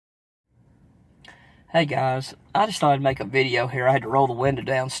Hey guys, I just thought I'd make a video here. I had to roll the window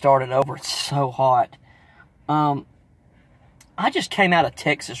down, start it over. It's so hot. I just came out of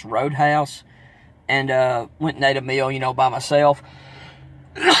Texas Roadhouse and went and ate a meal, by myself.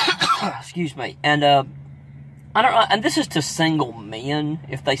 Excuse me. And I don't know, and this is to single men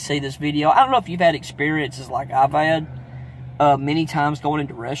if they see this video. I don't know if you've had experiences like I've had many times going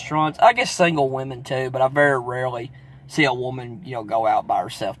into restaurants. I guess single women too, but I very rarely see a woman, go out by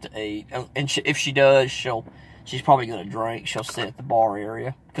herself to eat. And if she does, she's probably going to drink. She'll sit at the bar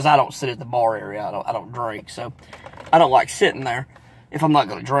area. Because I don't sit at the bar area. I don't drink. So, I don't like sitting there if I'm not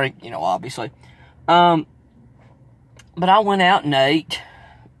going to drink, obviously. But I went out and ate.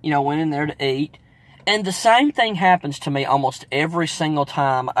 Went in there to eat. And the same thing happens to me almost every single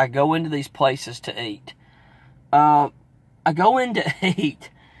time I go into these places to eat. I go in to eat.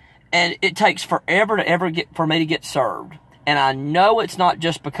 And it takes forever for me to get served. And I know it's not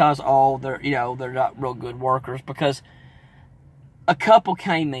just because, they're not real good workers. Because a couple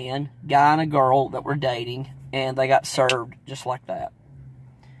came in, guy and a girl that were dating, and they got served just like that.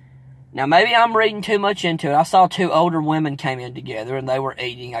 Now, maybe I'm reading too much into it. I saw two older women came in together, and they were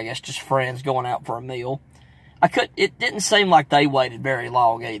eating, I guess just friends going out for a meal. It didn't seem like they waited very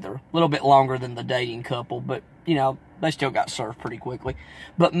long either. A little bit longer than the dating couple, but, they still got served pretty quickly.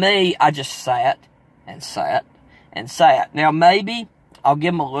 But me, I just sat and sat and sat. Now, maybe I'll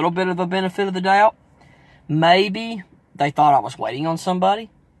give them a little bit of the benefit of the doubt. Maybe they thought I was waiting on somebody.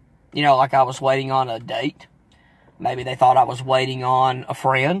 Like I was waiting on a date. Maybe they thought I was waiting on a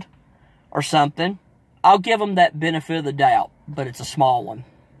friend or something. I'll give them that benefit of the doubt, but it's a small one.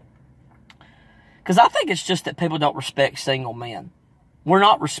 Because I think it's just that people don't respect single men. We're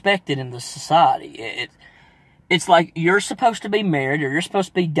not respected in this society. It's like you're supposed to be married or you're supposed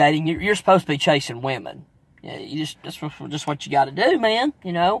to be dating. You're supposed to be chasing women. That's just what you got to do, man,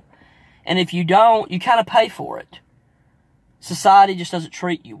 And if you don't, you kind of pay for it. Society just doesn't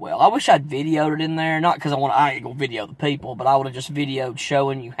treat you well. I wish I'd videoed it in there. Not because I ain't going to video the people, but I would have just videoed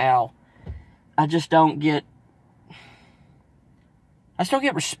showing you how I just don't get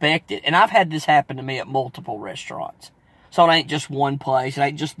respected. And I've had this happen to me at multiple restaurants. So it ain't just one place. It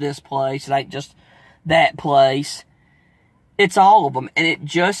ain't just this place. It ain't just that place. It's all of them. And it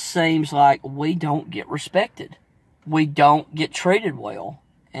just seems like we don't get respected. We don't get treated well.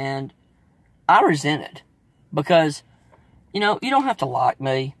 And I resent it. Because, you don't have to like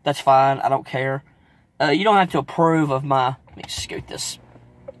me. That's fine. I don't care. You don't have to approve of my... Let me scoot this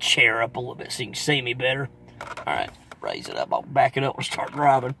chair up a little bit so you can see me better. Alright, raise it up. I'll back it up and start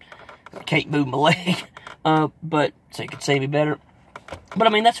driving. I can't move my leg. But, so you can see me better. But,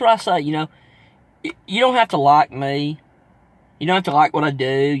 that's what I say, You don't have to like me. You don't have to like what I do.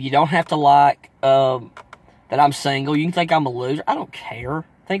 You don't have to like that I'm single. You can think I'm a loser. I don't care.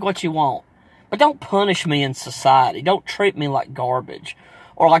 Think what you want. But don't punish me in society. Don't treat me like garbage.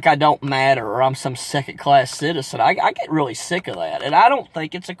 Or like I don't matter. Or I'm some second-class citizen. I get really sick of that. And I don't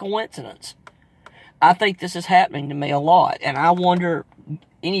think it's a coincidence. I think this is happening to me a lot. And I wonder,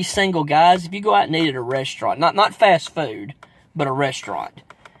 any single guys, if you go out and eat at a restaurant, not fast food, but a restaurant,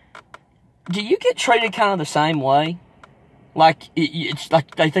 do you get treated kind of the same way? Like, it's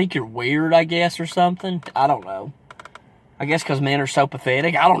like they think you're weird, I guess, or something? I don't know. I guess because men are so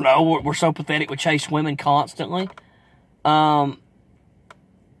pathetic. I don't know. We're so pathetic we chase women constantly. I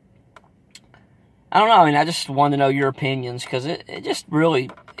don't know. I just wanted to know your opinions because it just really,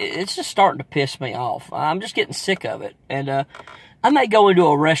 it's just starting to piss me off. I'm just getting sick of it. And I may go into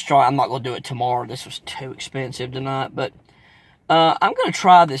a restaurant. I'm not going to do it tomorrow. This was too expensive tonight, but... I'm going to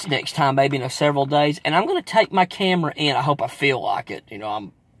try this next time, maybe in several days, and I'm going to take my camera in. I hope I feel like it.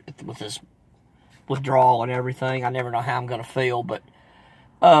 I'm with this withdrawal and everything. I never know how I'm going to feel, but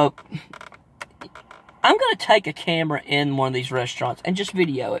I'm going to take a camera in one of these restaurants and just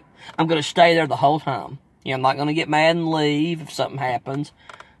video it. I'm going to stay there the whole time. I'm not going to get mad and leave if something happens.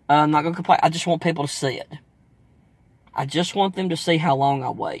 I'm not going to complain. I just want people to see it. I just want them to see how long I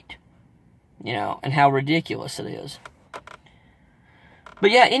wait, and how ridiculous it is. But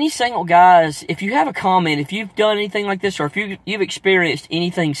yeah, any single guys, if you have a comment, if you've done anything like this, or if you've experienced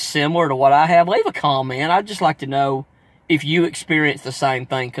anything similar to what I have, leave a comment. I'd just like to know if you experienced the same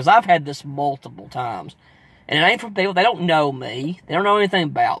thing, because I've had this multiple times. And it ain't from people, they don't know me, they don't know anything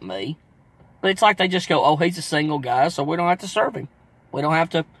about me. But it's like they just go, oh, he's a single guy, so we don't have to serve him. We don't have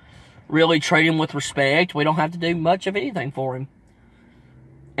to really treat him with respect. We don't have to do much of anything for him.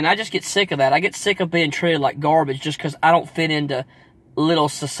 And I just get sick of that. I get sick of being treated like garbage just because I don't fit into little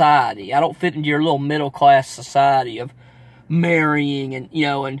society. I don't fit into your little middle-class society of marrying and,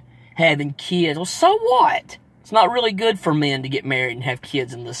 and having kids. Well, so what? It's not really good for men to get married and have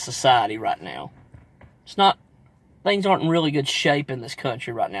kids in this society right now. It's not, things aren't in really good shape in this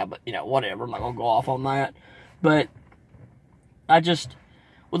country right now, but, you know, whatever. I'm not going to go off on that. But I just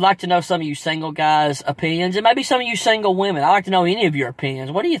would like to know some of you single guys' opinions, and maybe some of you single women. I'd like to know any of your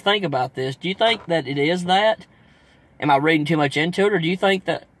opinions. What do you think about this? Do you think that it is that? Am I reading too much into it, or do you think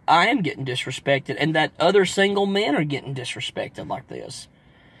that I am getting disrespected and that other single men are getting disrespected like this?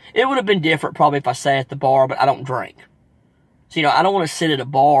 It would have been different probably if I sat at the bar, but I don't drink. So, you know, I don't want to sit at a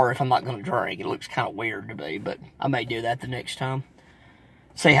bar if I'm not going to drink. It looks kind of weird to me, but I may do that the next time.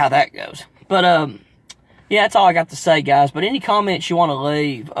 See how that goes. But, yeah, that's all I got to say, guys. But any comments you want to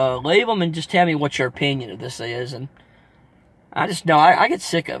leave, leave them and just tell me what your opinion of this is. And I just know I get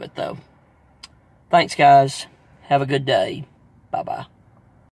sick of it, though. Thanks, guys. Have a good day. Bye-bye.